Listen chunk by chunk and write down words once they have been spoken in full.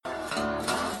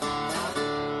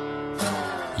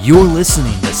You're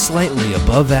listening to Slightly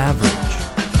Above Average.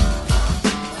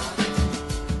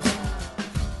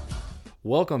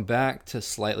 Welcome back to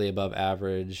Slightly Above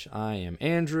Average. I am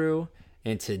Andrew,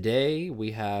 and today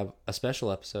we have a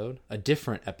special episode, a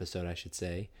different episode, I should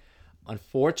say.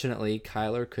 Unfortunately,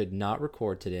 Kyler could not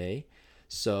record today,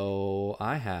 so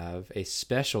I have a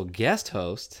special guest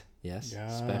host. Yes,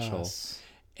 special.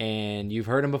 And you've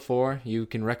heard him before. You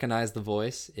can recognize the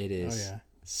voice. It is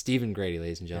Stephen Grady,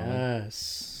 ladies and gentlemen.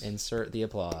 Yes. Insert the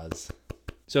applause.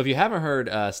 So if you haven't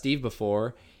heard Steve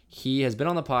before, he has been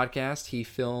on the podcast. He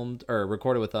filmed or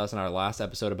recorded with us in our last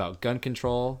episode about gun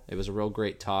control. It was a real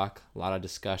great talk. A lot of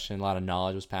discussion. A lot of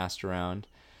knowledge was passed around.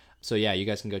 So yeah, you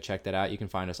guys can go check that out. You can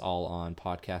find us all on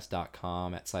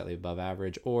podcast.com at Slightly Above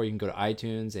Average, or you can go to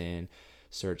iTunes and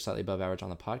search Slightly Above Average on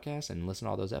the podcast and listen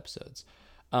to all those episodes.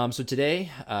 So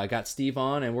today I got Steve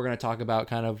on, and we're going to talk about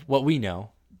kind of what we know.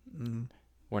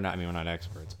 We're not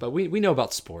experts, but we know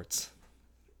about sports.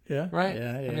 Yeah. Right?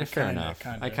 Yeah. I mean, fair enough.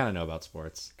 I kind of know about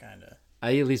sports.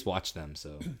 I at least watch them,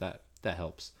 so that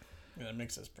helps. Yeah, that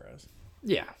makes us pros.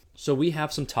 Yeah. So we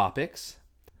have some topics,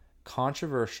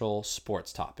 controversial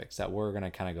sports topics that we're going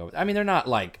to kind of go with. I mean, they're not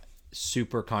like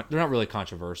they're not really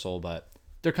controversial, but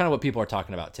they're kind of what people are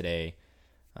talking about today.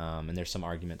 And there's some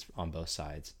arguments on both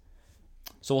sides.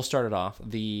 So we'll start it off.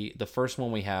 The first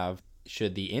one we have,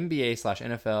 should the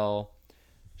NBA/NFL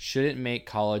shouldn't make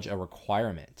college a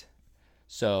requirement?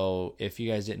 So if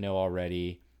you guys didn't know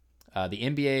already, the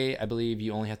NBA, I believe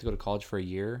you only have to go to college for a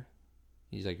year.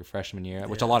 He's like your freshman year,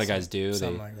 which a lot of guys do.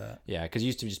 Something like that. Yeah, because you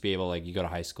used to just be able, like, you go to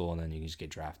high school and then you can just get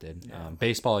drafted. Yeah.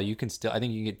 Baseball, you can still, I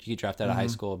think you get drafted out of high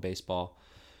school, baseball.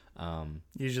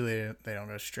 Usually they don't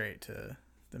go straight to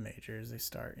the majors. They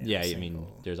start. Yeah, I mean,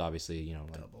 there's obviously,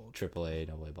 like AAA,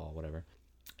 AA ball, whatever.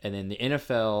 And then the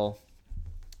NFL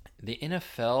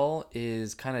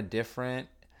is kind of different.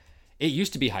 It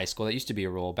used to be high school. That used to be a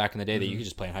rule back in the day that you could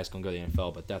just play in high school and go to the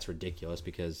NFL, but that's ridiculous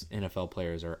because NFL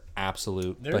players are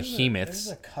absolute behemoths.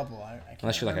 There's a couple. I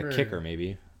unless you're like a kicker,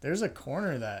 maybe. There's a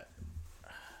corner that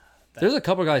there's a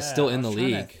couple guys still in the trying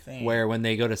to league think. where when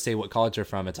they go to say what college they're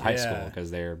from, it's high school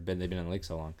because they've been in the league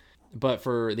so long. But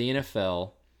for the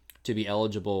NFL to be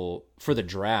eligible for the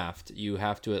draft, you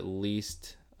have to at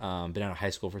least been out of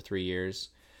high school for 3 years.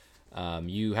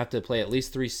 You have to play at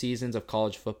least 3 seasons of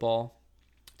college football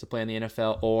to play in the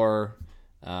NFL, or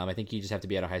I think you just have to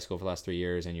be out of high school for the last 3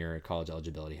 years and your college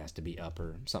eligibility has to be up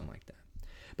or something like that.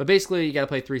 But basically, you got to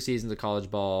play 3 seasons of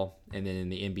college ball, and then in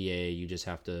the NBA, you just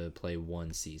have to play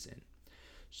 1 season.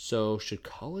 So should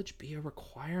college be a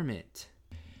requirement?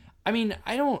 I mean,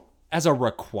 I don't, as a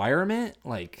requirement,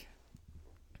 like,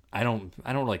 I don't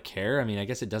really care. I mean, I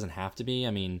guess it doesn't have to be.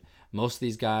 I mean, most of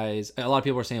these guys, a lot of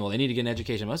people are saying, well, they need to get an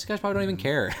education. Most of these guys probably don't even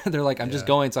care. They're like, I'm just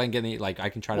going so I can get I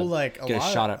can try to get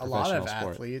a shot at professional sport. A lot of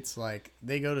athletes, like,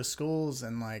 they go to schools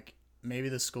and, like, maybe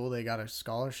the school they got a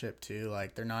scholarship to,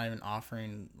 like, they're not even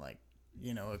offering, like,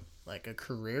 a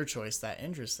career choice that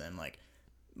interests them.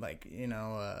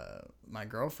 My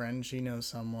girlfriend, she knows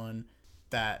someone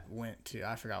that went to,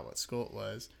 I forgot what school it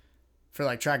was, for,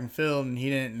 like, track and field, and he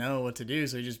didn't know what to do,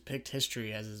 so he just picked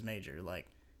history as his major. Like,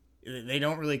 they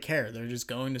don't really care. They're just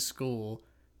going to school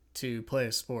to play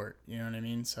a sport. You know what I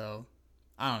mean? So,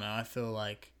 I don't know. I feel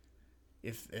like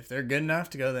if they're good enough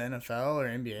to go to the NFL or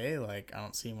NBA, like, I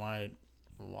don't see why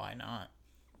not.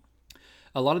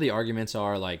 A lot of the arguments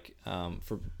are, like,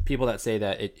 for people that say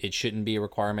that it shouldn't be a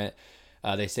requirement,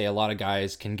 they say a lot of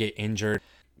guys can get injured.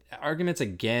 Arguments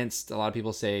against, a lot of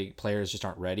people say players just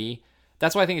aren't ready.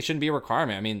 That's why I think it shouldn't be a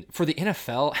requirement. I mean, for the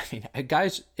NFL, I mean,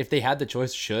 guys, if they had the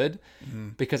choice, should,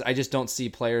 because I just don't see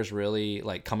players really,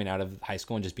 like, coming out of high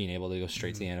school and just being able to go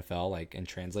straight to the NFL, like, and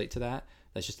translate to that.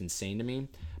 That's just insane to me.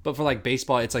 But for, like,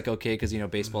 baseball, it's like, okay, because,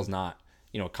 baseball's not,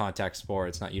 a contact sport.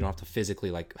 It's not, you don't have to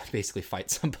physically, like, basically fight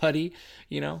somebody,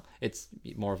 It's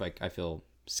more of, like, I feel,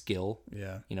 skill.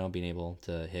 Yeah. Being able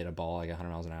to hit a ball like 100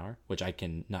 miles an hour, which I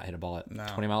can not hit a ball at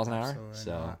 20 miles an hour.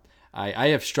 So not. I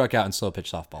have struck out in slow pitch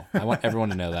softball. I want everyone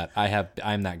to know that.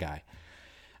 I'm that guy.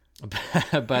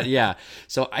 But yeah,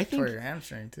 so I think for your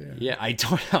hamstring too. Yeah, I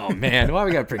don't. Oh man, why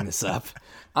we gotta bring this up?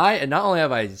 I not only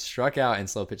have I struck out in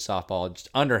slow pitch softball, just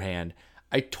underhand,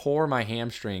 I tore my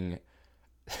hamstring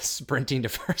sprinting to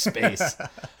first base.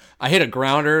 I hit a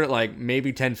grounder like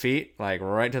maybe 10 feet, like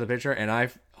right to the pitcher, and I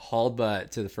hauled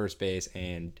butt to the first base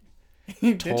and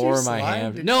tore my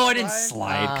hamstring. No, I didn't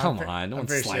slide. Come on, no one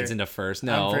slides into first.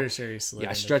 No, I'm pretty sure you slid. Yeah,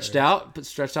 I stretched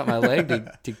out my leg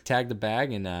to tag the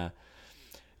bag and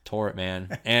tore it,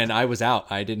 man. And I was out.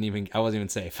 I wasn't even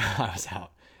safe. I was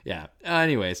out. Yeah.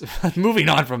 Anyways, moving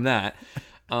on from that.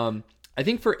 I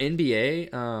think for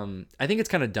NBA, I think it's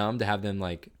kind of dumb to have them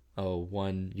like oh,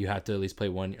 one, you have to at least play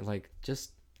 1 year. Like,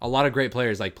 just a lot of great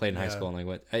players like played in high school, and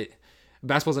like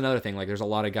basketball's another thing. Like, there's a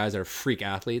lot of guys that are freak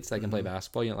athletes that can play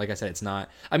basketball. You know, like I said, it's not.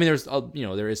 I mean, there's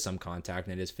there is some contact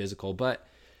and it is physical, but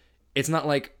it's not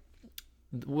like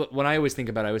when I always think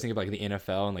about it, I always think about like the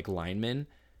NFL and like linemen.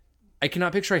 I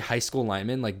cannot picture a high school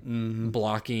lineman like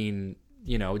blocking,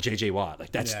 JJ Watt.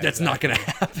 Like that's exactly. not gonna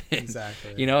happen.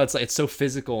 Exactly. It's so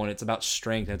physical and it's about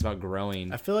strength and it's about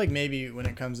growing. I feel like maybe when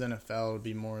it comes to NFL, it would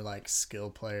be more like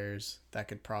skill players that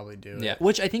could probably do it. Yeah,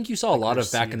 which I think you saw a lot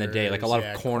of back in the day. Like a lot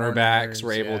of cornerbacks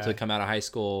were able to come out of high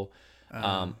school.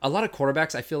 A lot of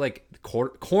quarterbacks, I feel like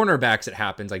cornerbacks, it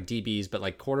happens like DBs, but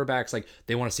like quarterbacks, like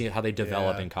they want to see how they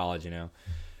develop in college,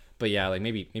 But yeah, like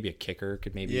maybe a kicker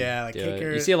could maybe like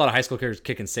kicker. You see a lot of high school kickers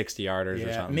kicking 60-yarders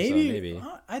or something. Maybe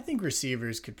I think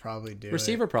receivers could probably do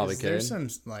Receiver probably could. There's some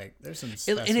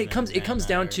and it comes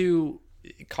down to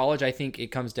college. I think it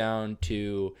comes down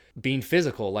to being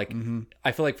physical. Like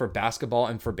I feel like for basketball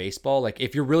and for baseball, like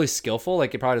if you're really skillful,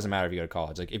 like it probably doesn't matter if you go to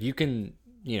college. Like if you can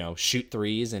shoot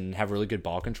threes and have really good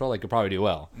ball control, like you'll probably do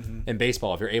well. In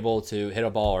baseball, if you're able to hit a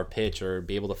ball or pitch or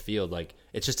be able to field, like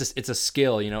it's just it's a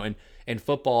skill, and in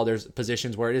football there's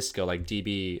positions where it is skill, like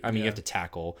DB. I mean, you have to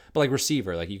tackle, but like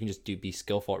receiver, like you can just be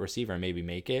skillful at receiver and maybe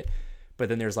make it. But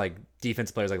then there's like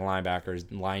defense players, like linebackers,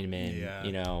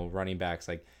 linemen, running backs,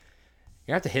 like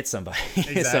you have to hit somebody.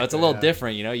 Exactly, so it's a little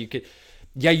different, you could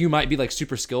you might be like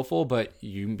super skillful, but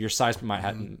your size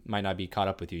might not be caught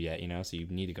up with you yet, so you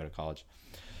need to go to college.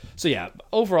 So yeah,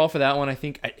 overall for that one, I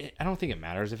think I don't think it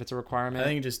matters if it's a requirement. I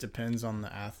think it just depends on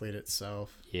the athlete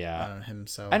itself. Yeah,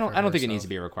 himself. I don't think it needs to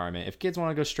be a requirement. If kids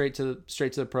want to go straight to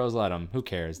the pros, let them. Who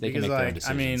cares? They can make their own decisions.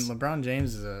 I mean, LeBron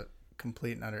James is a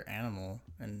complete and utter animal,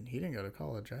 and he didn't go to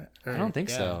college, right? I don't think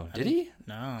so. Did he?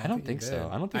 No, I don't think so.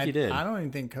 I don't think he did. I don't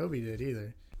even think Kobe did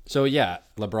either. So yeah,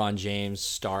 LeBron James,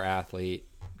 star athlete.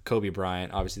 Kobe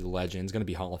Bryant, obviously the legends, going to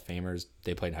be Hall of Famers.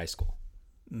 They played high school.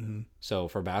 So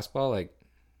for basketball, like,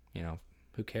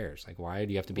 who cares? Like, why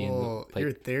do you have to be in the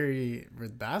your theory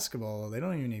with basketball, they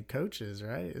don't even need coaches,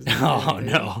 right?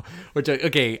 No.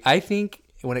 Okay, I think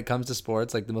when it comes to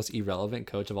sports, like the most irrelevant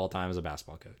coach of all time is a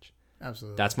basketball coach.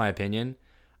 Absolutely. That's my opinion.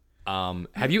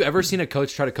 Have you ever seen a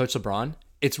coach try to coach LeBron?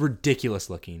 It's ridiculous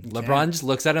looking. LeBron just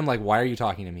looks at him like, why are you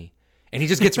talking to me? And he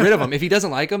just gets rid of him. If he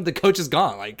doesn't like him, the coach is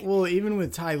gone. Like, well, even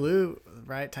with Ty Lue,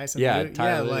 right? Tyson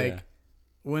Lue.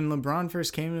 When LeBron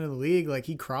first came into the league, like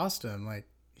he crossed him. Like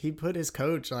he put his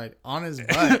coach like on his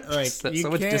butt. Like that's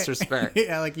so much disrespect.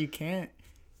 Yeah, like you can't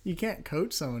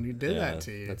coach someone who did that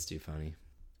to you. That's too funny.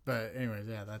 But anyways,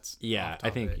 that's I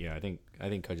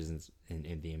think coaches in the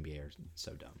NBA are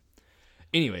so dumb.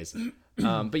 Anyways,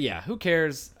 but yeah, who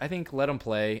cares? I think let them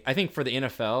play. I think for the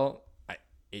NFL,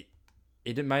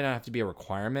 it might not have to be a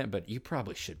requirement, but you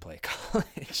probably should play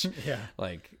college.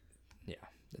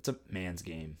 It's a man's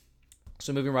game.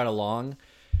 So moving right along,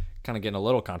 kind of getting a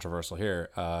little controversial here.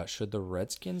 Should the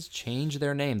Redskins change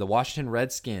their name? The Washington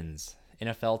Redskins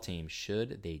NFL team,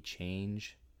 should they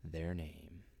change their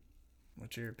name?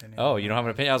 What's your opinion? Oh, you don't have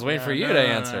an opinion? I was waiting for you to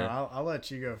answer. No. I'll let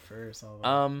you go first.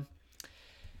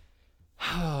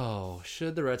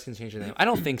 Should the Redskins change their name? I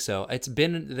don't think so. It's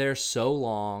been there so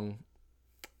long.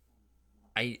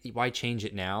 Why change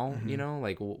it now?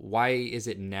 Like why is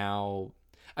it now?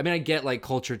 I mean, I get like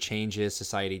culture changes,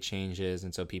 society changes,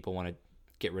 and so people want to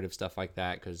get rid of stuff like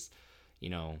that because,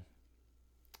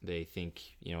 they think,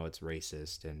 it's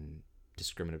racist and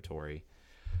discriminatory.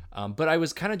 But I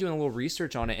was kind of doing a little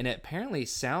research on it, and it apparently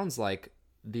sounds like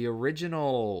the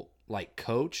original like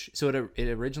coach. So it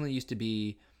originally used to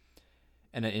be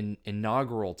an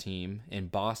inaugural team in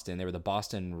Boston. They were the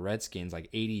Boston Redskins like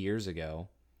 80 years ago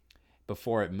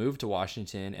before it moved to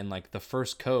Washington. And like the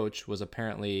first coach was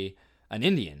apparently an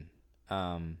Indian.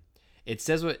 It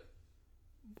says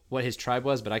what his tribe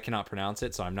was, but I cannot pronounce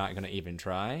it, so I'm not going to even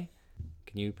try.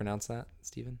 Can you pronounce that,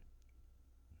 Steven?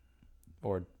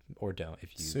 Or don't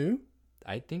if you. Sioux?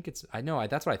 I think it's. I know.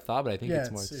 That's what I thought, but I think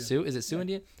it's more Sioux. Is it Sioux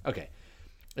Indian? Okay.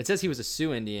 It says he was a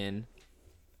Sioux Indian,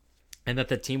 and that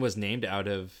the team was named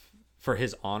for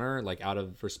his honor, like out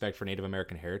of respect for Native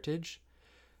American heritage.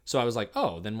 So I was like,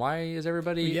 oh, then why is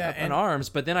everybody up in arms?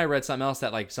 But then I read something else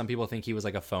that like some people think he was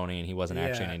like a phony and he wasn't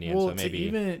actually an Indian. Well, so maybe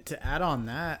even to add on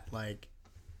that, like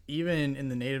even in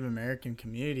the Native American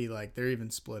community, like they're even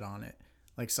split on it.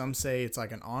 Like some say it's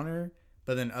like an honor,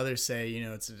 but then others say,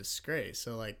 it's a disgrace.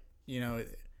 So like,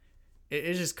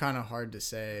 it's just kind of hard to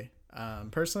say.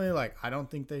 Personally, like I don't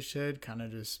think they should, kind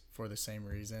of just for the same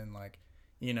reason. Like,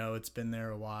 it's been there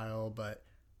a while, but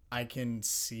I can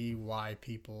see why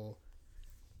people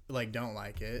like don't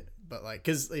like it. But like,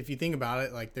 because if you think about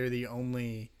it, like they're the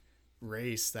only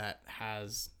race that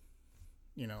has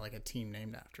like a team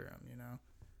named after him.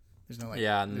 There's no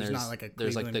and there's not like a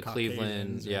there's like the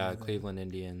Cleveland, Cleveland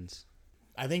Indians.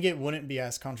 I think it wouldn't be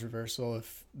as controversial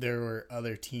if there were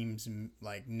other teams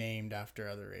like named after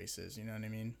other races. You know what I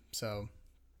mean? So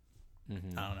I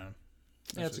don't know.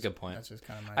 That's a good point. That's just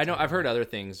kind of I know I've heard other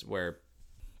things where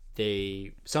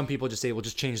some people just say, well,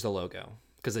 just change the logo,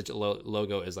 because the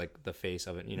logo is like the face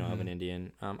of it, of an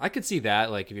Indian. I could see that,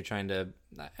 like if you're trying to,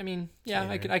 I mean,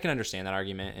 I can understand that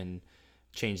argument and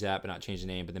change that, but not change the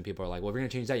name. But then people are like, well, if you're gonna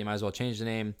change that, you might as well change the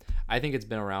name. I think it's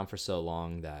been around for so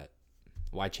long that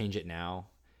why change it now?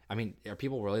 I mean, are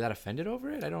people really that offended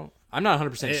over it? I'm not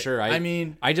 100% sure.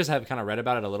 I just have kind of read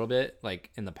about it a little bit, like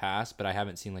in the past, but I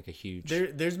haven't seen like a huge.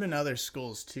 There's been other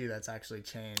schools too that's actually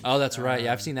changed. Oh, that's right.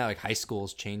 Yeah, I've seen that, like high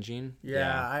schools changing.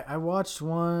 Yeah. I watched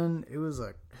one. It was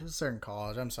a certain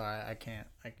college. I'm sorry, I can't.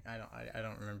 I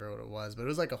don't remember what it was, but it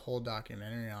was like a whole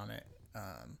documentary on it.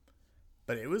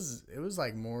 But it was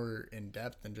like more in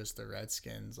depth than just the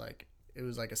Redskins. Like it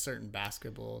was like a certain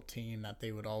basketball team that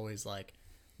they would always like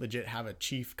legit have a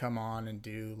chief come on and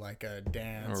do like a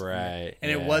dance, right?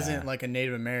 And it wasn't like a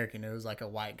Native American; it was like a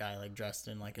white guy like dressed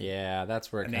in like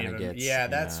that's where it kind of gets. Yeah,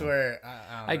 that's where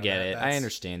I get it. I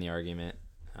understand the argument,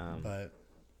 but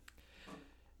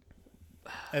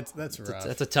that's rough.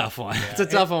 That's a tough one. Yeah. It's a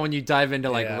tough one when you dive into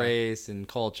like race and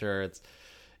culture.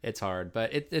 It's hard,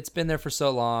 but it's been there for so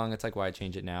long. It's like, why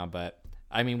change it now? But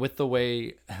I mean, with the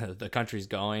way the country's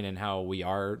going and how we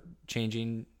are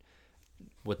changing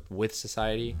with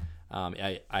society,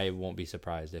 I won't be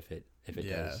surprised if it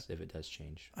does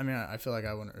change. I mean, I feel like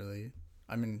I wouldn't really.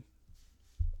 I mean,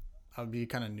 I would be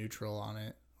kind of neutral on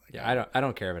it. Like I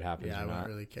don't care if it happens. Yeah, I wouldn't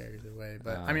really care either way.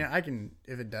 But I mean, I can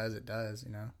if it does, it does.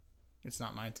 It's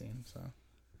not my team, so.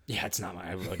 Yeah, it's not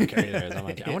my. I wouldn't care either. It's not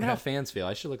my team. I wonder how fans feel.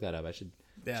 I should look that up. I should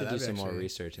do some more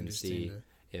research and see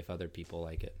if other people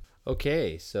like it.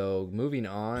 Okay, so moving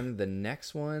on, the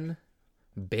next one.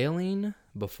 Bailing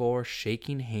before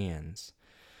shaking hands.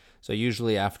 So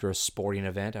usually after a sporting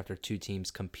event, after two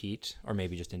teams compete, or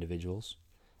maybe just individuals,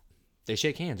 they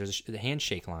shake hands. There's a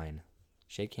handshake line.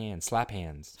 Shake hands, slap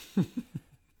hands.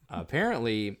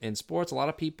 Apparently, in sports, a lot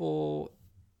of people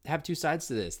have two sides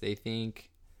to this. They think,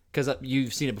 because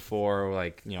you've seen it before,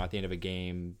 like, at the end of a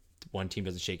game, one team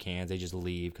doesn't shake hands. They just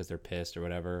leave because they're pissed or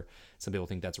whatever. Some people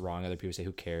think that's wrong. Other people say,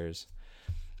 who cares?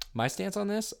 My stance on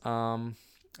this,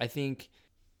 I think,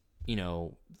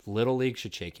 Little League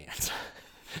should shake hands.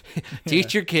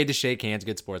 Teach your kid to shake hands,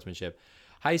 good sportsmanship.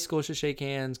 High school should shake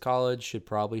hands. College should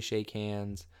probably shake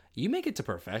hands. You make it to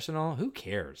professional, who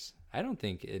cares? I don't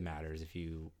think it matters if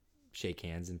you shake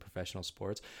hands in professional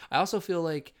sports. I also feel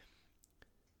like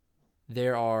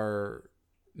there are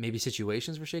maybe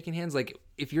situations for shaking hands. Like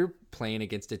if you're playing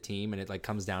against a team and it like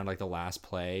comes down to like the last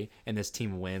play and this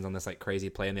team wins on this like crazy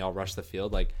play and they all rush the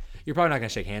field, like you're probably not going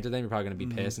to shake hands with them. You're probably going to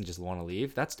be pissed and just want to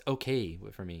leave. That's okay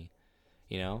for me,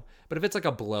 but if it's like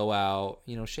a blowout,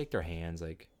 shake their hands.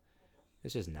 Like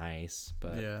it's just nice.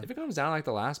 But if it comes down like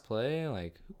the last play,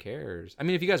 like who cares? I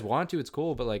mean, if you guys want to, it's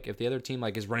cool. But like if the other team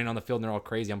like is running on the field and they're all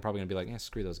crazy, I'm probably going to be like,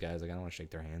 screw those guys. Like I don't want to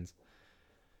shake their hands.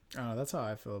 Oh, that's how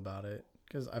I feel about it.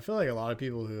 Because I feel like a lot of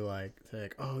people who like say,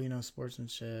 like, oh,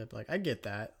 sportsmanship, like I get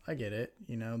that. I get it.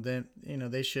 Then,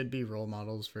 they should be role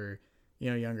models for,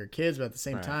 younger kids. But at the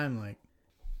same time, like,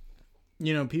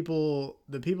 the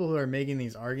people who are making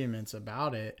these arguments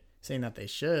about it, saying that they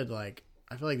should, like,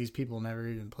 I feel like these people never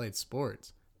even played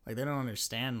sports. Like, they don't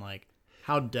understand, like,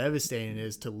 how devastating it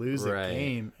is to lose a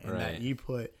game and that you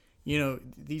put,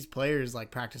 these players, like,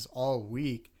 practice all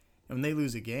week. And when they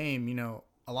lose a game,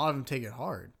 a lot of them take it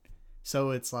hard.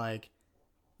 So it's like,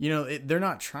 they're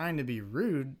not trying to be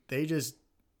rude.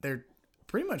 They're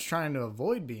pretty much trying to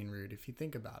avoid being rude if you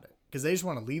think about it. Because they just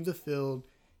want to leave the field,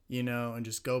 and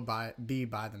just be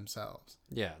by themselves.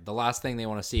 Yeah, the last thing they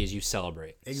want to see is you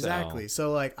celebrate. Exactly.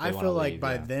 So like, I feel like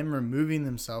by them removing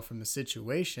themselves from the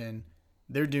situation,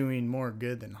 they're doing more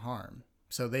good than harm.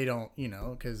 So they don't,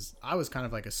 because I was kind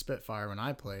of like a spitfire when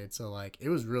I played. So like, it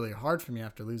was really hard for me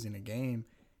after losing a game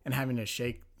and having to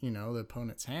shake the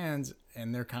opponent's hands,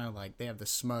 and they're kind of like, they have the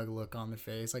smug look on their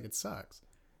face. Like, it sucks,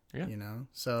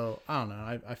 So I don't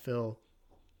know. I feel,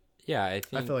 I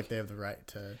feel like they have the right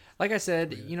to, like I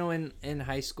said, in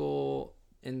high school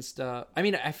and stuff. I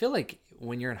mean, I feel like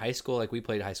when you're in high school, like we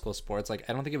played high school sports, like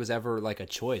I don't think it was ever like a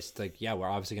choice. It's like, we're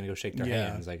obviously going to go shake their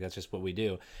hands. Like that's just what we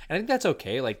do. And I think that's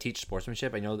okay. Like teach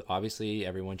sportsmanship. I know obviously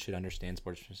everyone should understand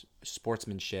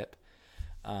sportsmanship.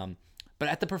 But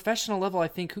at the professional level, I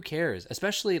think who cares?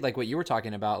 Especially like what you were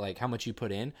talking about, like how much you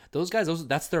put in. Those guys,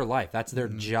 that's their life. That's their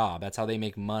job. That's how they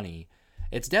make money.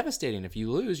 It's devastating. If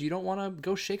you lose, you don't want to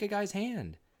go shake a guy's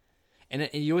hand. And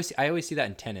I always see that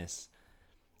in tennis,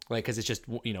 like, because it's just,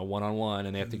 one-on-one,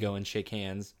 and they have to go and shake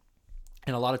hands.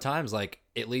 And a lot of times, like,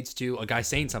 it leads to a guy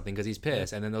saying something because he's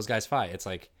pissed, and then those guys fight. It's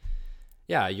like,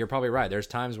 yeah, you're probably right. There's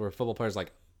times where football players,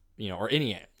 like, or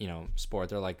any, sport,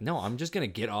 they're like, no, I'm just going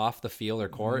to get off the field or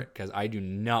court because I do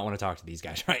not want to talk to these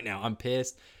guys right now. I'm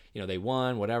pissed. They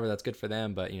won, whatever. That's good for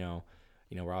them. But,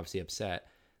 we're obviously upset.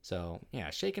 So,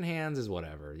 yeah, shaking hands is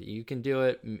whatever. You can do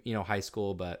it, high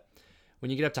school. But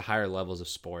when you get up to higher levels of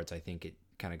sports, I think it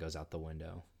kind of goes out the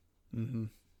window. Mm-hmm.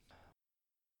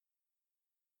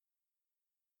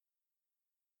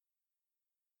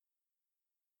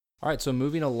 All right, so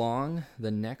moving along,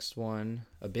 the next one,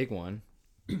 a big one,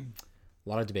 a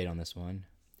lot of debate on this one.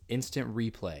 Instant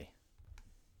replay.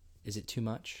 Is it too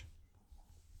much?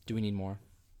 Do we need more?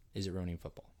 Is it ruining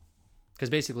football? Because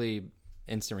basically,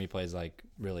 instant replays like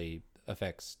really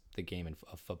affects the game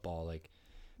of football. Like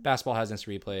basketball has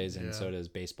instant replays, and so does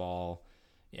baseball,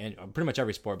 and pretty much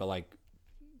every sport. But like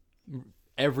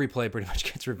every play pretty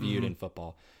much gets reviewed in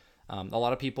football. A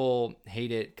lot of people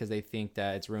hate it because they think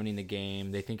that it's ruining the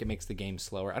game. They think it makes the game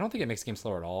slower. I don't think it makes the game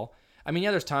slower at all. I mean,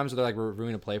 yeah, there's times where they're like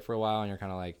reviewing a play for a while, and you're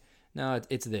kind of like, no,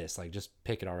 it's this. Like, just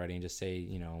pick it already and just say,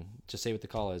 just say what the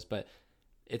call is. But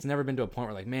it's never been to a point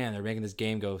where like, man, they're making this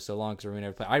game go so long because we're ruining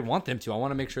every play. I want them to. I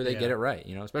want to make sure they get it right.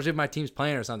 Especially if my team's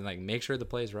playing or something. Like, make sure the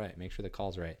play's right. Make sure the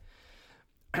call's right.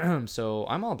 So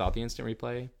I'm all about the instant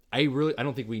replay. I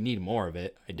don't think we need more of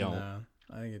it. I don't. No,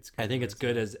 I think it's good. I think it's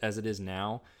good as it is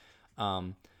now.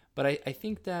 But I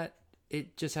think that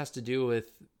it just has to do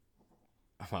with,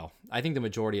 well, I think the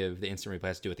majority of the instant replay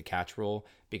has to do with the catch rule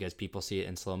because people see it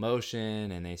in slow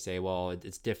motion and they say, well,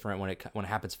 it's different when it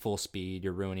happens full speed,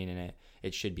 you're ruining it.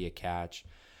 It should be a catch.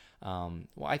 Well,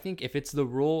 I think if it's the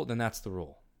rule, then that's the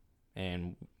rule.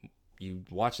 And you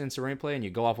watch the instant replay and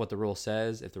you go off what the rule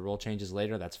says. If the rule changes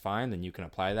later, that's fine. Then you can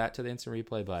apply that to the instant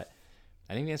replay. But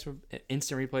I think the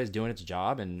instant replay is doing its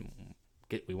job, and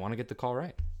we want to get the call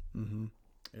right. Mm-hmm.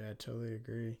 Yeah, I totally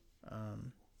agree.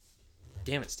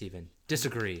 Damn it, Steven.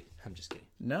 Disagree. I'm just kidding.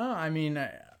 No, I mean,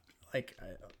 I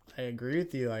agree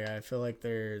with you. Like, I feel like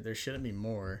there shouldn't be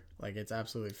more. Like, it's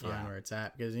absolutely fine where it's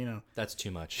at because that's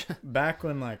too much. Back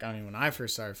when when I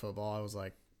first started football, I was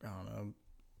like, I don't know,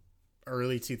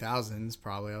 early 2000s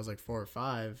probably. I was like 4 or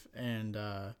 5, and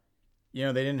they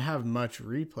didn't have much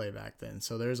replay back then,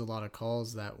 so there's a lot of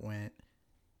calls that went,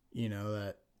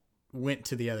 that went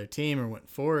to the other team or went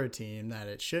for a team that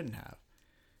it shouldn't have.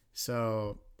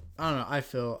 So I don't know.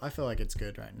 I feel like it's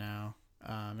good right now,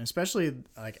 especially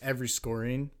like every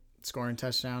scoring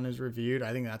touchdown is reviewed.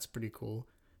 I think that's pretty cool.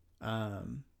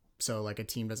 So like a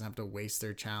team doesn't have to waste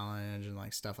their challenge and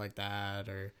like stuff like that.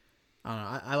 Or I don't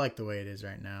know. I like the way it is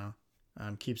right now.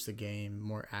 Keeps the game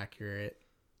more accurate.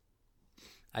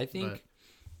 I think.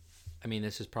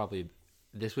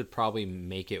 This would probably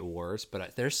make it worse,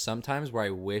 but there's sometimes where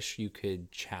I wish you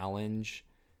could challenge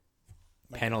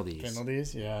penalties.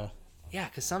 Penalties, yeah. Yeah,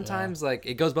 because sometimes like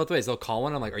it goes both ways. They'll call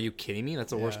one. I'm like, are you kidding me?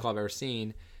 That's the worst call I've ever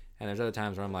seen. And there's other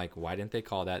times where I'm like, why didn't they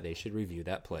call that? They should review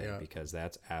that play because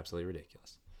that's absolutely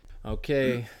ridiculous.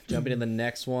 Okay, jumping to the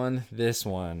next one. This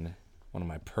one of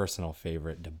my personal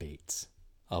favorite debates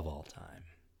of all time.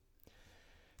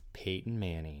 Peyton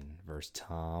Manning versus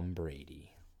Tom Brady.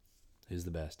 Who's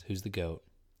the best? Who's the GOAT?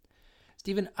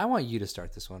 Steven, I want you to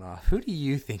start this one off. Who do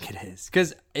you think it is?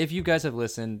 Because if you guys have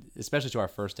listened, especially to our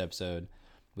first episode,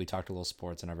 we talked a little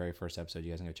sports in our very first episode.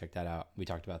 You guys can go check that out. We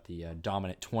talked about the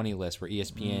dominant 20 list where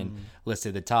ESPN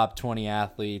listed the top 20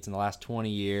 athletes in the last 20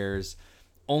 years.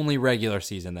 Only regular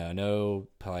season, though. No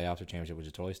playoffs or championship, which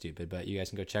is totally stupid. But you guys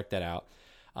can go check that out.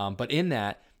 But in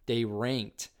that, they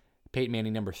ranked Peyton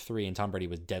Manning number 3 and Tom Brady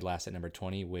was dead last at number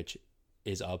 20, which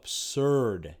is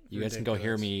absurd. You guys can go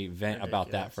hear me vent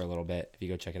about that for a little bit if you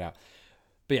go check it out.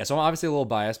 But yeah, so I'm obviously a little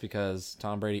biased because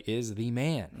Tom Brady is the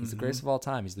man. He's the greatest of all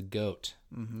time. He's the GOAT.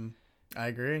 Mm-hmm. I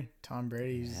agree. Tom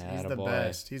Brady, he's the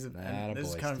best. This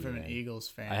is coming from an Eagles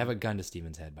fan. I have a gun to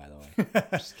Steven's head, by the way.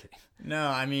 Just kidding. No,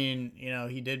 I mean,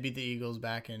 he did beat the Eagles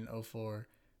back in 2004.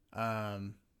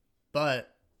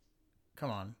 But come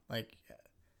on, like,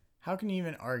 how can you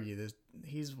even argue this?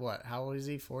 He's what? How old is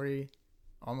he? 40?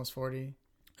 Almost 40?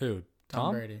 Who?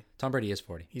 Tom Brady. Tom Brady is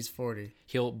 40. He's 40.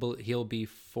 He'll be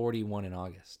 41 in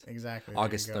August. Exactly.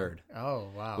 August 3rd. Oh,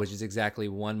 wow. Which is exactly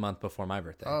 1 month before my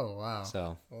birthday. Oh, wow.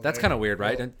 So that's kind of weird,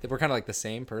 right? We're kind of like the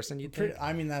same person, you think?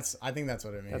 I think that's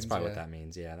what it means. That's probably what that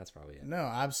means. Yeah, that's probably it. No,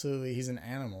 absolutely. He's an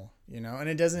animal, and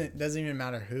it doesn't even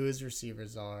matter who his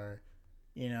receivers are,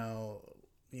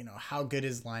 how good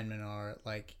his linemen are.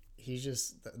 Like, he's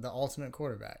just the ultimate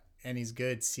quarterback, and he's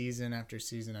good season after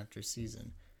season after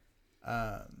season.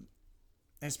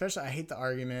 especially I hate the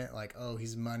argument like, oh,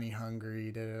 he's money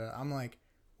hungry. Da, da, da. I'm like,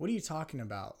 what are you talking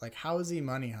about? Like, how is he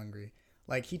money hungry?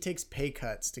 Like, he takes pay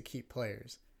cuts to keep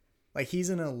players. Like, he's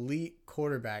an elite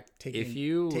quarterback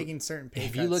taking certain pay cuts.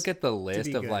 If you look at the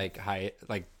list of like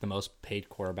the most paid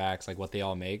quarterbacks, like what they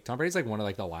all make, Tom Brady's like one of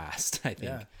like the last. I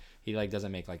think he like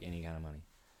doesn't make like any kind of money.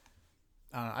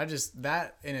 I just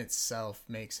that in itself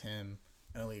makes him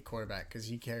an elite quarterback because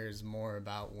he cares more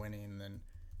about winning than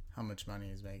how much money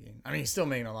he's making. I mean, he's still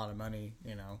making a lot of money,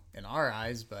 you know, in our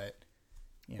eyes, but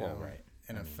you know, right.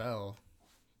 NFL,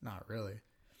 not really.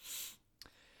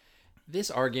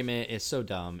 This argument is so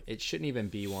dumb. It shouldn't even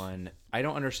be one. I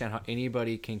don't understand how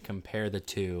anybody can compare the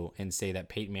two and say that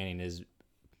Peyton Manning is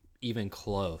even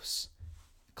close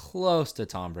to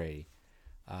Tom Brady.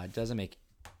 It doesn't make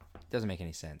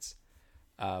any sense.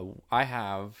 I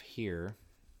have here,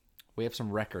 we have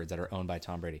some records that are owned by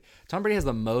Tom Brady. Tom Brady has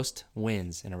the most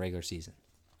wins in a regular season,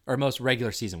 or most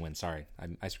regular season wins. Sorry,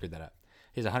 I screwed that up.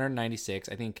 He has 196.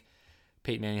 I think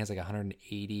Peyton Manning has like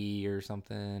 180 or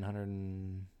something,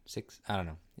 106. I don't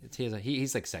know.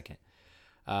 He's like second.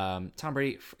 Tom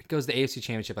Brady goes to the AFC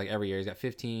Championship like every year. He's got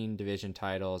 15 division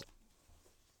titles.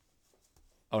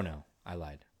 Oh no, I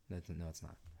lied. No, it's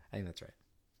not. I think that's right.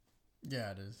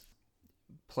 Yeah, it is.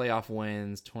 Playoff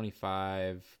wins,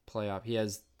 25. He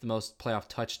has the most playoff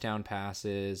touchdown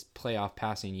passes, playoff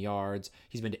passing yards.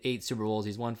 He's been to 8 Super Bowls.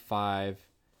 He's won 5.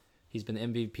 He's been the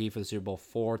MVP for the Super Bowl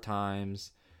 4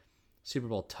 times. Super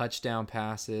Bowl touchdown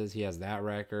passes, he has that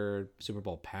record. Super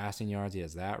Bowl passing yards, he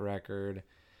has that record.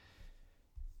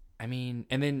 I mean,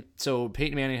 and then, so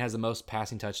Peyton Manning has the most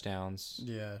passing touchdowns.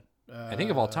 Yeah. I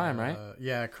think of all time, right?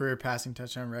 Yeah, career passing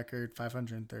touchdown record,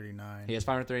 539. He has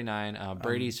 539.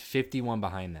 Brady's 51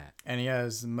 behind that. And he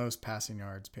has the most passing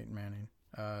yards, Peyton Manning.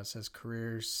 It says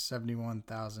career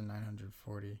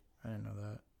 71,940. I didn't know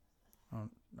that.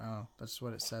 Oh, that's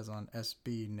what it says on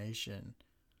SB Nation.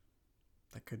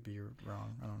 That could be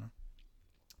wrong. I don't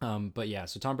know. But yeah,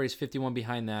 so Tom Brady's 51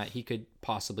 behind that. He could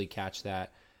possibly catch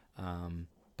that.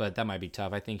 But that might be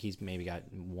tough. I think he's maybe got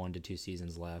 1 to 2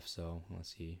 seasons left. So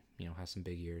unless he, has some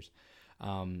big years.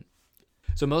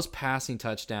 So most passing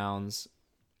touchdowns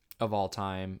of all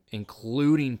time,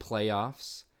 including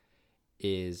playoffs,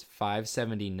 is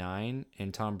 579,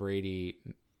 and Tom Brady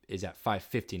is at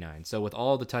 559. So with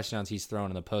all the touchdowns he's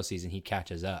thrown in the postseason, he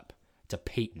catches up to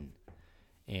Peyton.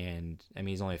 And I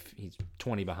mean, he's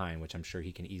 20 behind, which I'm sure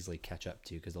he can easily catch up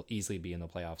to because they'll easily be in the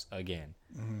playoffs again.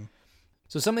 Mm-hmm.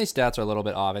 So some of these stats are a little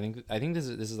bit off. I think this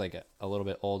is like a little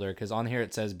bit older because on here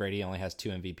it says Brady only has 2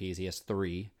 MVPs. He has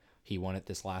 3. He won it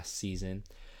this last season.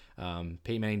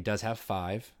 Peyton Manning does have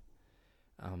 5.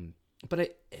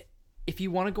 But if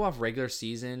you want to go off regular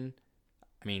season,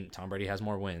 I mean, Tom Brady has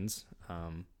more wins.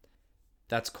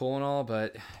 That's cool and all,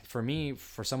 but for me,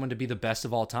 for someone to be the best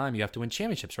of all time, you have to win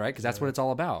championships, right? Because that's what it's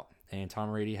all about. And Tom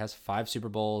Brady has 5 Super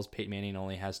Bowls. Peyton Manning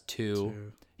only has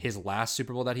 2. His last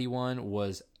Super Bowl that he won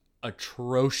was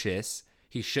atrocious.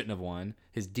 He shouldn't have won.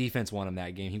 His defense won him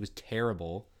that game. He was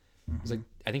terrible. Mm-hmm. It was like,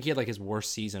 I think he had like his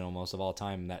worst season almost of all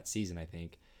time that season, I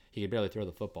think. He could barely throw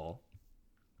the football.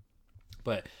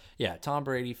 But yeah, Tom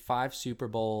Brady, 5 Super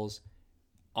Bowls.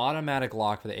 Automatic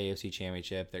lock for the AFC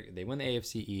Championship. They win the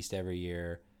AFC East every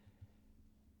year.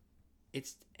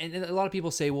 And a lot of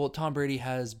people say, well, Tom Brady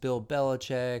has Bill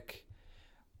Belichick.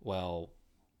 Well,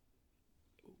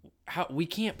 how we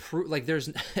can't prove, like, there's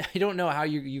I don't know how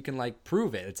you can like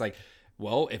prove it. It's like,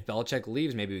 well, if Belichick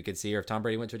leaves, maybe we could see, or if Tom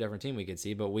Brady went to a different team, we could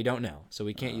see, but we don't know, so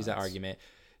we can't use that argument.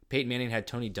 Peyton Manning had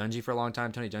Tony Dungy for a long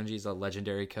time. Tony Dungy is a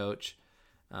legendary coach.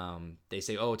 They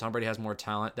say, oh, Tom Brady has more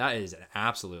talent. That is an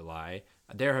absolute lie.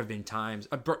 There have been times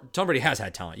Tom Brady has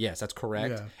had talent. Yes, that's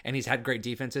correct. Yeah. And he's had great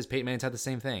defenses. Peyton Manning's had the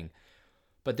same thing.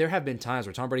 But there have been times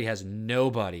where Tom Brady has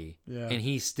nobody and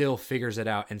he still figures it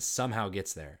out and somehow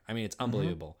gets there. I mean, it's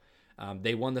unbelievable. Mm-hmm.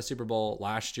 They won the Super Bowl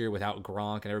last year without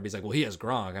Gronk, and everybody's like, well, he has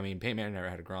Gronk. I mean, Peyton Manning never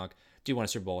had a Gronk. Do won a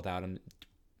Super Bowl without him.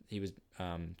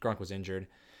 Gronk was injured.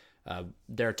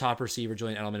 Their top receiver,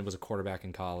 Julian Edelman, was a quarterback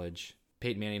in college.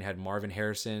 Peyton Manning had Marvin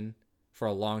Harrison for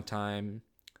a long time.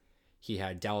 He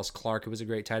had Dallas Clark, who was a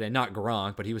great tight end. Not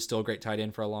Gronk, but he was still a great tight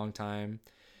end for a long time.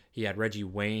 He had Reggie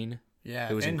Wayne,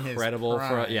 who was incredible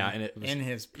in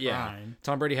his prime. Yeah.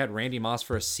 Tom Brady had Randy Moss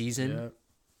for a season.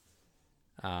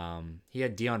 Yep. He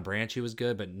had Deion Branch, who was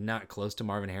good, but not close to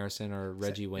Marvin Harrison or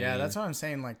Reggie Wayne. Yeah, that's what I'm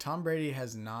saying. Like, Tom Brady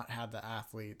has not had the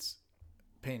athletes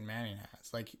Peyton Manning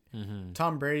has. Like,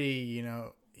 Tom Brady,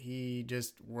 he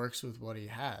just works with what he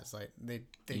has. Like, they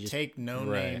take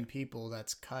no-name people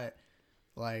that's cut.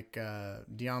 Like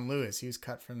Deion Lewis, he was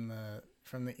cut from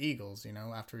the Eagles,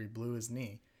 after he blew his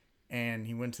knee. and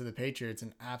he went to the Patriots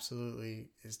and absolutely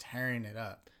is tearing it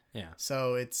up. Yeah.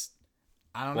 So it's,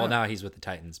 I don't know. Well, now he's with the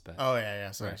Titans, but Oh yeah.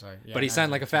 Sorry. Yeah, but he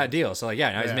signed like a fat deal, so like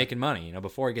now he's Yeah. making money. You know,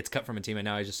 before he gets cut from a team, and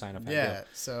now he's just signed a fat deal. Yeah.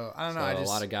 So I don't know. So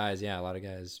a lot of guys.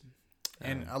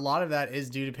 And a lot of that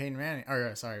is due to Peyton Manning,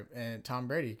 and Tom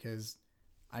Brady, because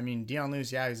I mean, Deion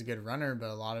Lewis, yeah, he's a good runner, but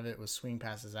a lot of it was swing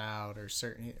passes out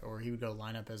or he would go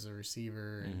line up as a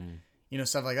receiver and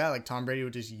stuff like that. Like Tom Brady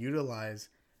would just utilize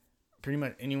pretty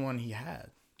much anyone he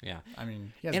had. Yeah. I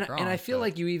mean, he has and Gronk, I feel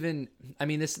like you even, I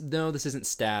mean, this isn't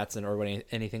stats or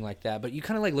anything like that, but you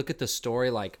kind of like look at the story,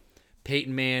 like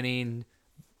Peyton Manning,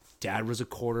 dad was a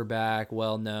quarterback,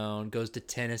 well known, goes to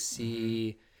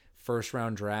Tennessee, first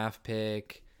round draft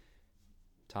pick.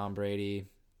 Tom Brady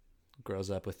grows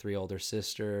up with 3 older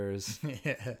sisters.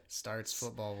 yeah, starts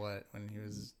football when he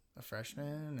was a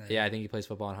freshman? Or? Yeah, I think he plays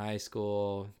football in high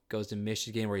school. Goes to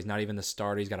Michigan where he's not even the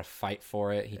starter. He's got to fight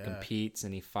for it. He competes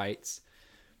and he fights.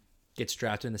 Gets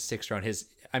drafted in the 6th round.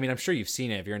 I'm sure you've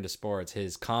seen it if you're into sports.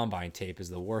 His combine tape is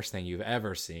the worst thing you've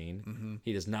ever seen. Mm-hmm.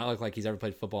 He does not look like he's ever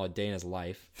played football a day in his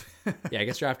life. Yeah,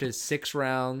 gets drafted 6th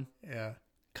round. Yeah.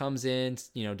 Comes in,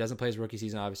 doesn't play his rookie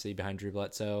season, obviously, behind Drew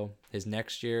Bledsoe. His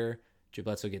next year, Drew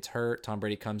Bledsoe gets hurt. Tom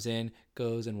Brady comes in,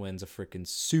 goes and wins a freaking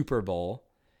Super Bowl.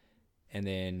 And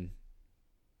then,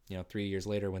 3 years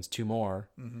later, wins 2 more.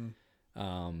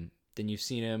 Mm-hmm. Then you've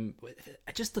seen him,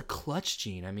 just the clutch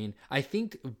gene. I mean, I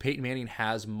think Peyton Manning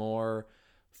has more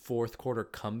 4th quarter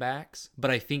comebacks, but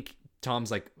I think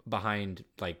Tom's like behind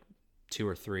like 2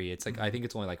 or 3. It's like, I think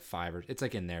it's only like 5 or it's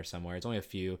like in there somewhere. It's only a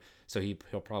few. So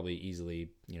he'll probably easily,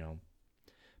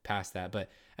 pass that. But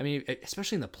I mean,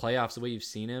 especially in the playoffs, the way you've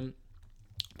seen him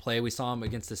play, we saw him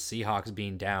against the Seahawks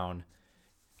being down.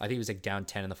 I think he was like down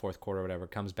 10 in the 4th quarter or whatever,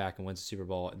 comes back and wins the Super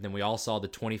Bowl. And then we all saw the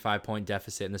 25-point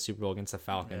deficit in the Super Bowl against the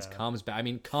Falcons. Yeah. Comes back. I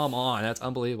mean, come on. That's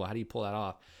unbelievable. How do you pull that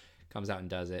off? Comes out and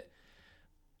does it.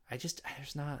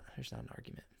 There's not an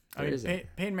argument.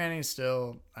 Peyton Manning is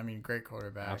still, great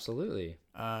quarterback. Absolutely.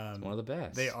 It's one of the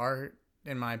best. They are,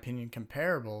 in my opinion,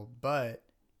 comparable, but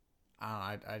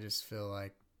I just feel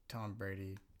like Tom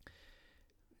Brady,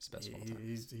 he's the best of all time.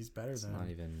 He's better than not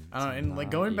even. I don't know. And like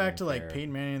going back to like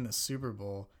Peyton Manning in the Super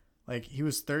Bowl, like he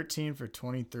was 13 for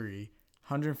 23,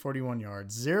 141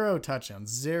 yards, 0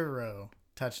 touchdowns,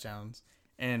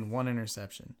 and 1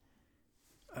 interception.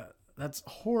 That's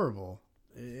horrible.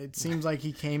 It seems like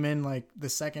he came in like the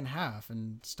second half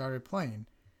and started playing.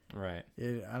 Right.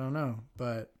 I don't know,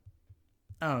 but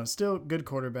I don't know. Still good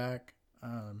quarterback.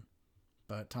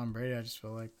 But Tom Brady, I just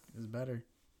feel like is better.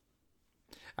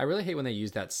 I really hate when they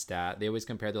use that stat. They always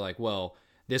compare. They're like, well,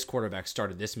 this quarterback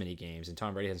started this many games and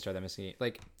Tom Brady hasn't started that many.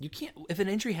 Like, you can't, if an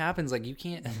injury happens, like you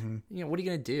can't, what are you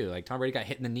going to do? Like Tom Brady got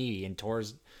hit in the knee and tore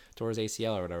his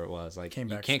ACL or whatever it was. Like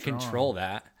you can't control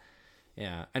that.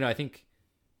 Yeah. I know. I think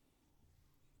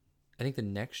the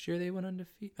next year they went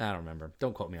undefeated. I don't remember.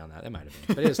 Don't quote me on that. It might have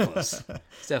been, but it was close.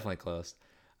 It's definitely close.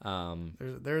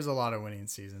 There's a lot of winning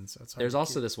seasons. So it's hard there's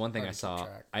also this one thing I saw.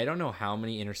 I don't know how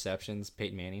many interceptions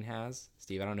Peyton Manning has.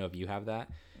 Steve, I don't know if you have that,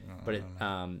 but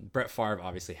Brett Favre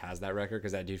obviously has that record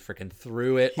because that dude freaking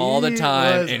threw it all the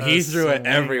time and he threw it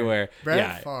everywhere.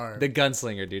 Brett Favre, the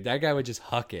gunslinger dude. That guy would just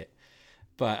huck it.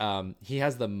 But he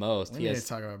has the most. We need to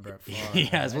talk about Brett Favre. He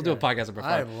has. We'll do a podcast on Brett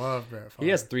Favre. I love Brett Favre. He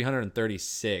has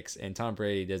 336, and Tom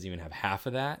Brady doesn't even have half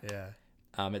of that.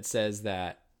 Yeah. It says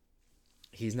that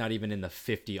he's not even in the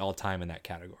 50 all-time in that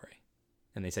category.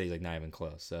 And they said he's like not even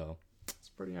close. So it's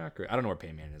pretty accurate. I don't know where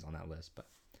Peyton Manning is on that list, but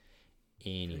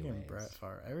anyways. Brett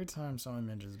Favre. Every time someone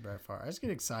mentions Brett Favre, I just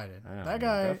get excited. That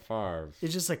guy Brett Favre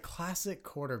is just a classic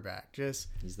quarterback. He's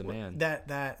the man.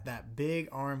 That big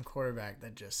arm quarterback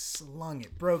that just slung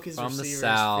it, broke his from receiver's the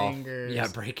South. fingers. Yeah,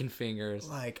 breaking fingers.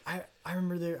 Like I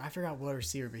remember I forgot what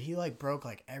receiver, but he like broke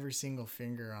like every single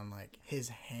finger on like his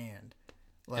hand.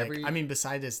 Like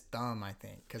beside his thumb, I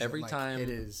think. Every time it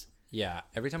is. Yeah,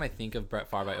 every time I think of Brett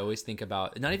Favre, I always think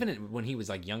about not even when he was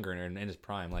like younger and in his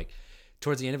prime, like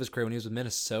towards the end of his career when he was with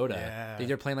Minnesota. Yeah.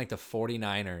 They're playing like the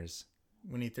 49ers.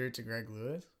 When he threw it to Greg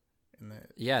Lewis? In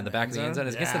the back of the end zone.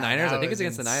 It's against the Niners. I think it's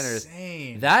against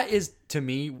insane. the Niners. That is, to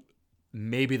me,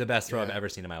 maybe the best throw I've ever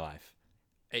seen in my life.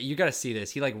 You got to see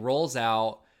this. He like rolls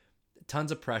out,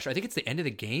 tons of pressure. I think it's the end of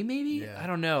the game, maybe? Yeah. I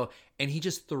don't know. And he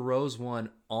just throws one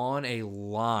on a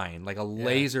line, like a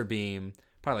laser beam,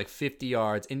 probably like 50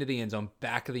 yards into the end zone,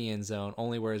 back of the end zone,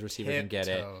 only where his receiver can get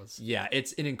it. Yeah,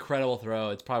 it's an incredible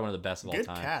throw. It's probably one of the best of all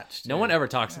time. Good catch, no one ever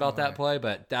talks about that play,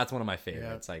 but that's one of my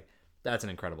favorites. Like, that's an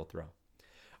incredible throw.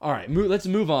 All right, let's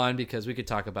move on because we could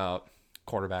talk about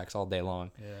quarterbacks all day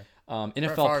long. Yeah.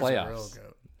 NFL playoffs.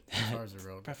 Brett Favre's a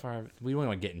real goat. Brett Favre, we don't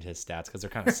want to get into his stats because they're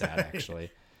kind of sad,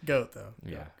 actually. Goat though.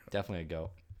 Yeah, Goat. definitely a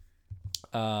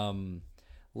goat.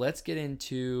 Let's get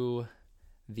into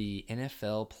the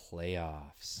NFL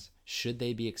playoffs. Should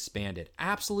they be expanded?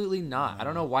 Absolutely not. I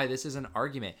don't know why this is an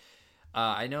argument.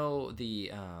 I know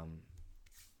the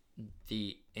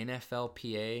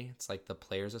NFLPA, it's like the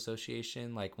Players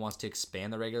Association, like wants to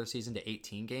expand the regular season to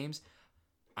 18 games.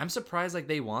 I'm surprised like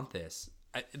they want this.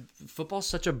 Football's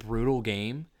such a brutal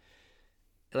game.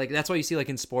 Like that's why you see like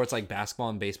in sports like basketball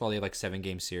and baseball they have like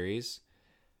 7-game series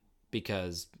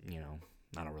because,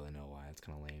 I don't really know why. It's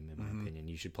kind of lame in my opinion.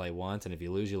 You should play once, and if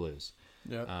you lose, you lose.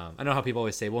 Yeah. I know how people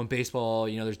always say, well, in baseball,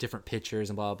 there's different pitchers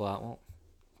and blah, blah, blah. Well,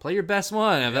 play your best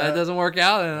one. If that doesn't work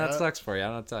out, then that sucks for you. I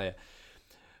don't tell you.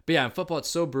 But yeah, in football, it's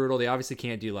so brutal. They obviously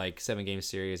can't do like 7-game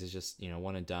series. It's just,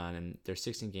 one and done. And there's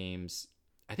 16 games.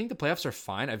 I think the playoffs are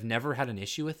fine. I've never had an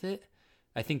issue with it.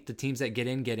 I think the teams that get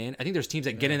in, get in. I think there's teams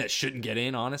that get in that shouldn't get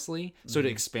in, honestly. So to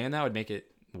expand that would make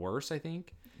it worse, I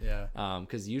think. Yeah.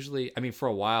 Because usually, for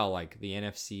a while, like the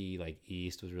NFC, like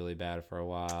East was really bad for a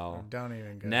while. Don't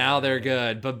even go. Now they're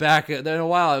good, but back in a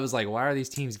while, it was like, why are these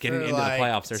teams getting into the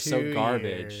playoffs? They're so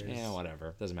garbage. Years. Yeah,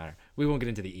 whatever. Doesn't matter. We won't get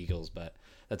into the Eagles, but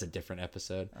that's a different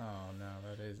episode. Oh no,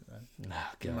 that is. Oh,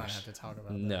 we might have to talk about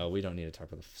that. No, we don't need to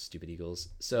talk about the stupid Eagles.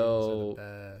 Eagles So, are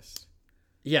the best.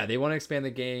 Yeah, they want to expand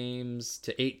the games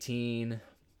to 18.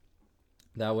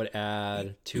 That would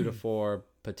add 2 to 4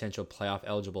 potential playoff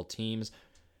eligible teams.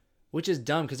 Which is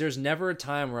dumb because there's never a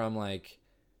time where I'm like,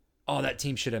 oh, that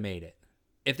team should have made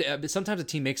it. Sometimes a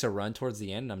team makes a run towards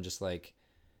the end, and I'm just like,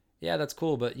 yeah, that's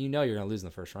cool, but you're going to lose in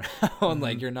the first round.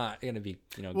 Like, you're not going to be,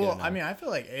 good enough. I feel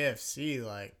like AFC,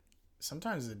 like,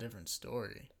 sometimes it's a different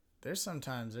story. There's some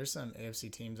AFC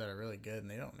teams that are really good,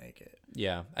 and they don't make it.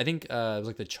 Yeah. I think it was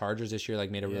like the Chargers this year,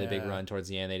 like, made a really big run towards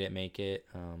the end. They didn't make it.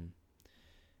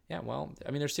 Yeah, well,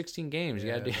 there's 16 games.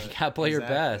 You got to play your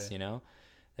best,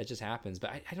 That just happens.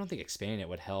 But I don't think expanding it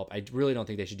would help. I really don't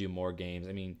think they should do more games.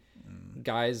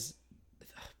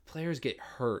 Players get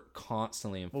hurt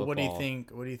constantly in football. Well, what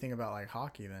do you think about like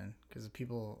hockey then? Because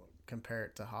people compare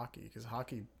it to hockey. Because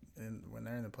hockey, when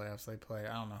they're in the playoffs, they play,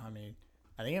 I don't know how many.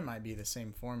 I think it might be the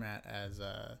same format as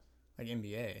like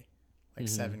NBA, like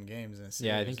 7 games in a series.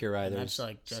 Yeah, I think you're right. And that's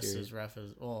like just as rough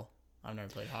as, well, I've never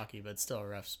played hockey, but it's still a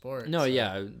rough sport. No,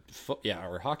 yeah.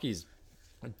 Or hockey's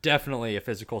definitely a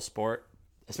physical sport.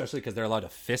 Especially because they're allowed to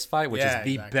fist fight, which is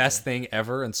the best thing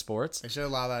ever in sports. They should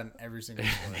allow that in every single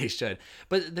sport. They should.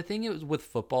 But the thing is with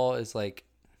football is like,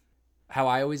 how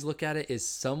I always look at it is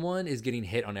someone is getting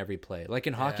hit on every play. Like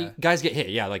in hockey, guys get hit.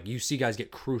 Yeah, like you see guys get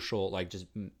crucial, like just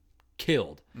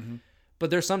killed. Mm-hmm. But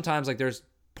there's sometimes like there's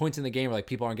points in the game where like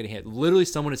people aren't getting hit. Literally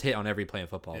someone is hit on every play in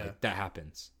football. Yeah. Like that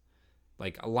happens.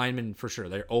 Like a lineman for sure.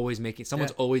 They're always someone's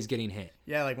always getting hit.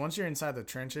 Yeah, like once you're inside the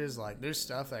trenches, like there's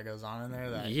stuff that goes on in there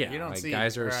that you don't see.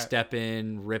 Guys are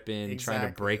stepping, ripping, trying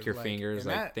to break your fingers.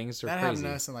 Like things are crazy. That happened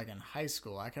to us in high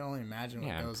school. I can only imagine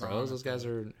what goes on. Those guys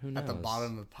are who knows? At the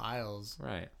bottom of piles.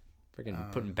 Right.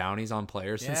 Freaking putting bounties on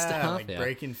players and stuff. Like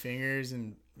breaking fingers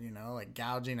and like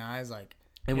gouging eyes. Like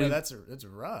that's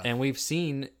rough. And we've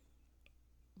seen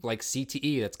like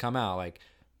CTE that's come out like.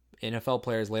 NFL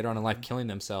players later on in life killing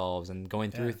themselves and going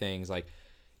through things like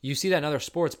you see that in other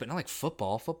sports, but not like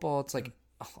football. Football, it's like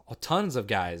tons of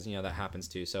guys, that happens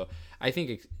to. So I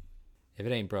think if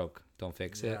it ain't broke, don't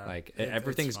fix it. Like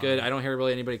everything's good. I don't hear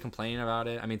really anybody complaining about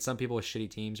it. Some people with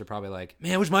shitty teams are probably like,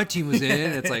 man, I wish my team was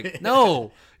in. It's like, no,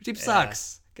 your team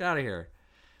sucks. Get out of here.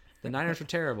 The Niners are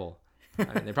terrible.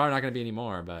 They're probably not going to be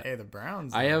anymore, but hey, the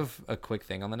Browns. I have a quick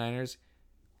thing on the Niners.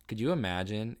 Could you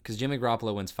imagine? Because Jimmy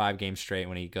Garoppolo wins 5 games straight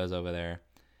when he goes over there,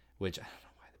 which I don't know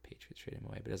why the Patriots traded him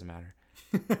away, but it doesn't matter.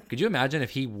 Could you imagine if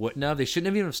he wouldn't have? They shouldn't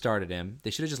have even started him. They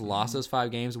should have just lost those 5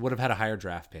 games, would have had a higher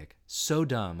draft pick. So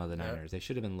dumb of the Niners. They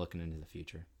should have been looking into the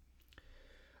future.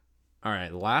 All right,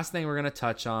 the last thing we're going to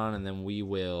touch on, and then we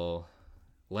will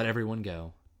let everyone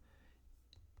go,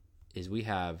 is we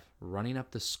have running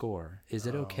up the score. Is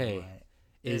it okay?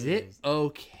 Is it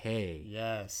okay?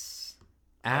 Yes.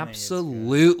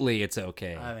 Absolutely, it's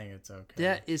okay. I think it's okay.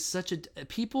 That is such a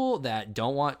people that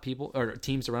don't want people or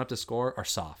teams to run up the score are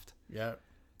soft. Yep,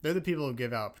 they're the people who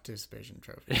give out participation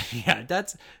trophies. Yeah,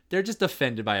 they're just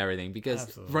offended by everything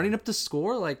because running up the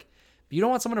score, like you don't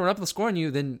want someone to run up the score on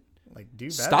you, then like do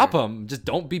better. Stop them. Just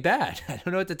don't be bad. I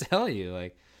don't know what to tell you.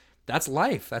 Like that's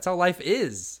life. That's how life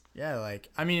is. Yeah, like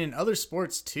in other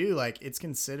sports too, like it's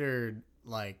considered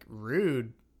like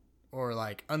rude. Or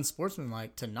like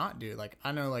unsportsmanlike to not do. Like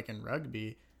I know like in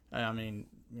rugby,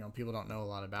 people don't know a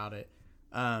lot about it.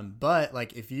 But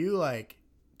like if you like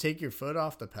take your foot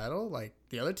off the pedal, like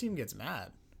the other team gets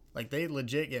mad. Like they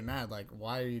legit get mad. Like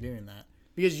why are you doing that?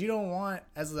 Because you don't want,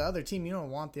 as the other team, you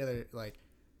don't want the other, like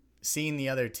seeing the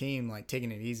other team like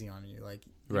taking it easy on you. Like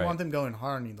you Right. want them going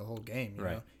hard on you the whole game. You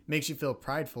Right. know, makes you feel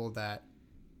prideful that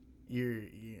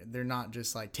they're not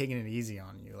just like taking it easy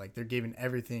on you. Like they're giving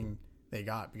everything they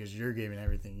got because you're giving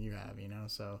everything you have. You know,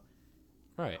 so.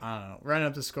 Right. I don't know. Running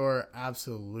up the score,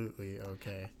 absolutely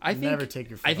okay. I think Never take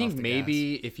your foot I think off the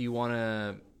maybe if you want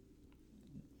to,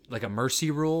 like a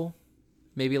mercy rule,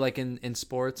 maybe like in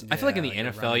sports. I feel like in the like a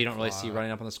NFL running you don't really see clock.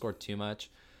 running up on the score too much.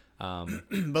 gas.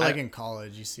 But like in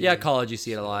college, you see. Yeah, college you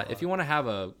see it a lot. If you want to have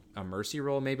a mercy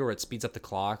rule, maybe where it speeds up the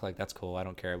clock, like that's cool. I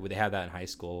don't care. They have that in high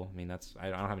school. I mean, I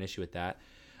don't have an issue with that.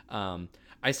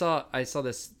 I saw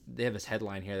this. They have this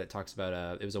headline here that talks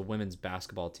about it was a women's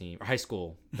basketball team or high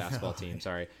school basketball team.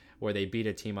 Sorry, where they beat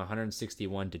a team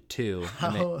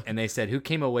 161-2, and they said who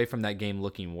came away from that game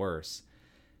looking worse.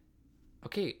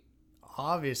 Okay,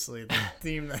 Obviously, the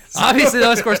team that's obviously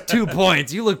that scores 2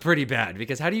 points. You look pretty bad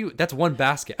because how do you? That's one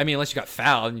basket. I mean, unless you got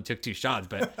fouled and you took 2 shots,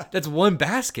 but that's one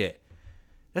basket.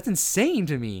 That's insane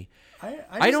to me.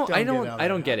 I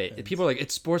don't get it. People are like,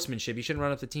 it's sportsmanship. You shouldn't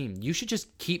run up the team. You should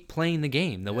just keep playing the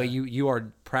game the way you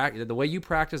are the way you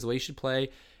practice, the way you should play,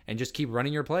 and just keep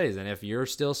running your plays. And if you're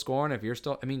still scoring,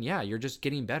 you're just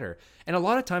getting better. And a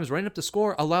lot of times running up the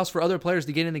score allows for other players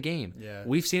to get in the game. Yeah.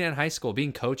 We've seen it in high school,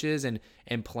 being coaches and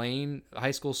playing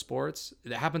high school sports.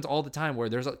 That happens all the time where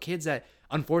there's kids that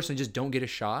unfortunately just don't get a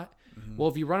shot. Mm-hmm. Well,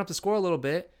 if you run up the score a little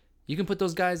bit, you can put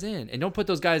those guys in, and don't put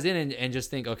those guys in and just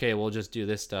think, okay, we'll just do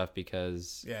this stuff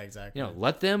because exactly.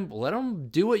 Let them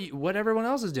do what everyone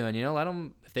else is doing. Let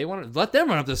them, if they want to, let them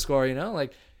run up the score.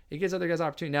 Like it gives other guys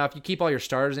opportunity. Now, if you keep all your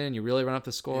starters in, you really run up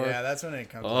the score. Yeah, that's when it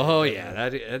comes. Oh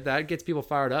yeah, that gets people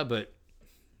fired up. But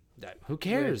who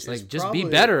cares? It's Just probably, be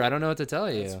better. I don't know what to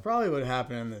tell you. That's probably what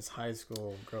happened in this high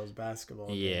school girls basketball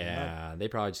game. Yeah, they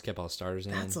probably just kept all the starters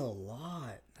in. That's a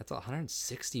lot. That's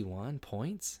 161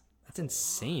 points. That's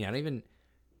insane.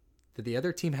 Did the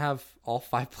other team have all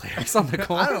 5 players on the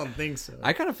court? I don't think so.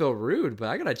 I kind of feel rude, but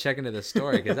I got to check into this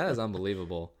story because that is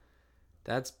unbelievable.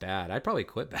 That's bad. I'd probably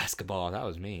quit basketball if that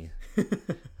was me.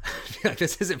 Like,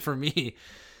 this isn't for me.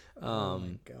 Oh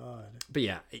my God. But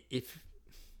yeah, if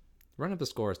run up the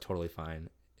score is totally fine.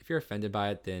 If you're offended by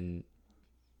it, then,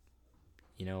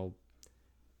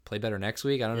 play better next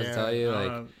week. I don't know what to tell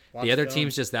you. The other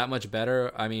team's just that much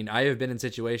better. I mean, I have been in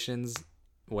situations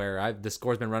where the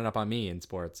score's been running up on me in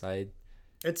sports. It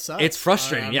sucks. It's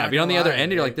frustrating. Being on the other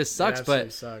end, you're like, this sucks.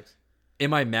 But sucks.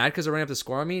 Am I mad because they're running up the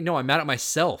score on me? No, I'm mad at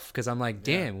myself because I'm like,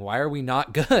 damn, why are we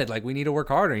not good? Like, we need to work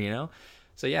harder,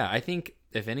 So yeah, I think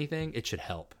if anything, it should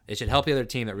help. It should help the other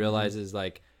team that realizes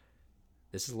like,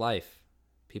 this is life.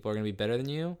 People are gonna be better than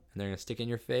you, and they're gonna stick in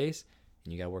your face,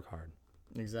 and you gotta work hard.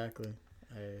 Exactly.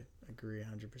 I agree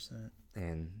 100%.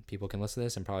 And people can listen to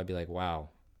this and probably be like,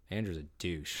 wow, Andrew's a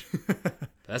douche.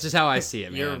 That's just how I see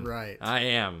it, man. You're right. I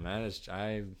am. I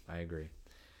agree.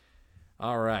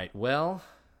 All right. Well,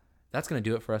 that's going to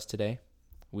do it for us today.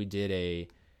 We did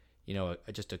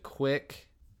just a quick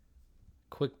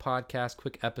podcast,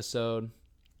 quick episode.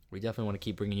 We definitely want to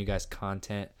keep bringing you guys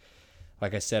content.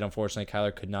 Like I said, unfortunately,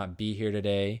 Kyler could not be here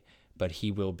today, but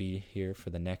he will be here for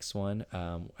the next one.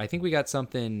 I think we got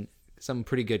something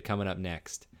pretty good coming up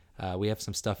next. We have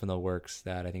some stuff in the works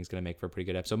that I think is going to make for a pretty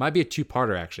good episode. It might be a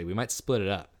 2-parter, actually. We might split it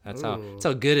up. That's how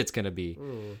good it's going to be.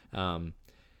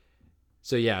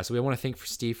 So we want to thank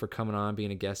Steve for coming on, being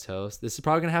a guest host. This is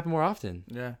probably going to happen more often.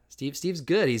 Yeah. Steve's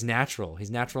good. He's natural. He's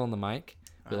natural on the mic.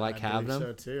 We like having him.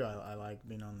 So too. I like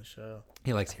being on the show.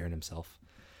 He likes hearing himself.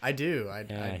 I do.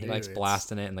 He likes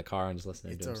blasting it in the car and just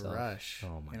listening to himself. It's a rush.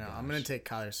 Oh my gosh. I'm gonna take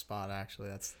Kyler's spot. Actually,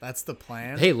 that's the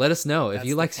plan. Hey, let us know if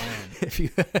you like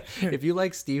if you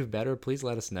like Steve better. Please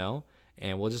let us know,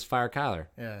 and we'll just fire Kyler.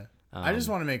 Yeah, I just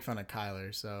want to make fun of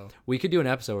Kyler. So we could do an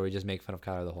episode where we just make fun of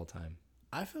Kyler the whole time.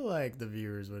 I feel like the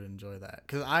viewers would enjoy that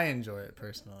because I enjoy it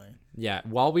personally. Yeah.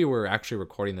 While we were actually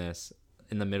recording this,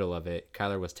 in the middle of it,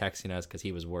 Kyler was texting us because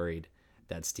he was worried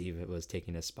that Steve was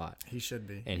taking his spot. He should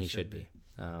be. And he should be.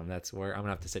 That's where I'm going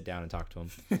to have to sit down and talk to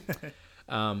him.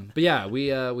 But yeah,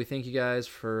 we thank you guys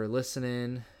for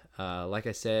listening. Like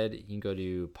I said, you can go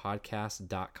to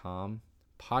podcast.com,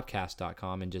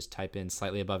 and just type in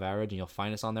Slightly Above Average, and you'll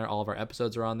find us on there. All of our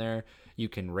episodes are on there. You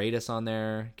can rate us on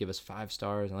there. Give us 5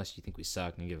 stars, unless you think we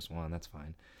suck, and give us 1. That's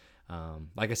fine.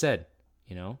 Like I said,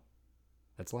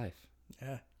 that's life.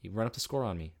 Yeah. You run up the score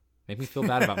on me. Make me feel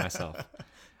bad about myself.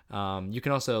 You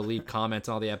can also leave comments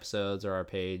on all the episodes or our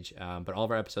page, but all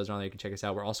of our episodes are on there. You can check us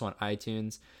out. We're also on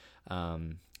iTunes.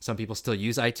 Some people still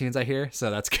use iTunes, I hear,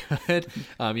 so that's good.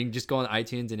 You can just go on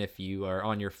iTunes, and if you are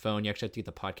on your phone, you actually have to get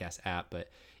the podcast app, but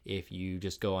if you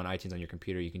just go on iTunes on your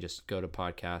computer, you can just go to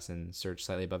podcasts and search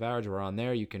Slightly Above Average. We're on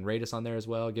there. You can rate us on there as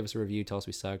well. Give us a review. Tell us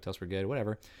we suck. Tell us we're good.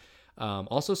 Whatever.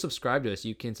 Also, subscribe to us.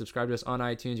 You can subscribe to us on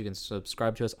iTunes. You can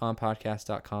subscribe to us on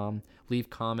podcast.com. Leave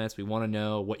comments. We want to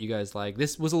know what you guys like.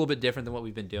 This was a little bit different than what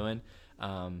we've been doing.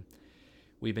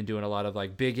 We've been doing a lot of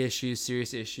like big issues,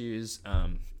 serious issues.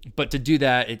 But to do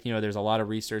that, there's a lot of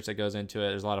research that goes into it.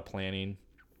 There's a lot of planning.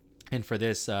 And for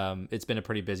this, it's been a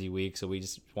pretty busy week, so we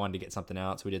just wanted to get something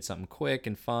out. So we did something quick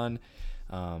and fun.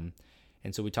 And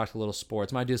so we talked a little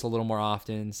sports. Might do this a little more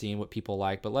often, seeing what people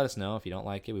like. But let us know if you don't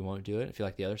like it. We won't do it. If you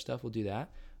like the other stuff, we'll do that.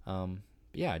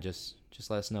 Yeah, just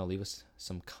let us know. Leave us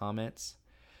some comments.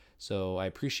 So I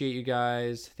appreciate you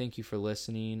guys. Thank you for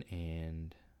listening,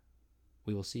 and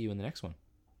we will see you in the next one.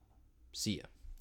 See ya.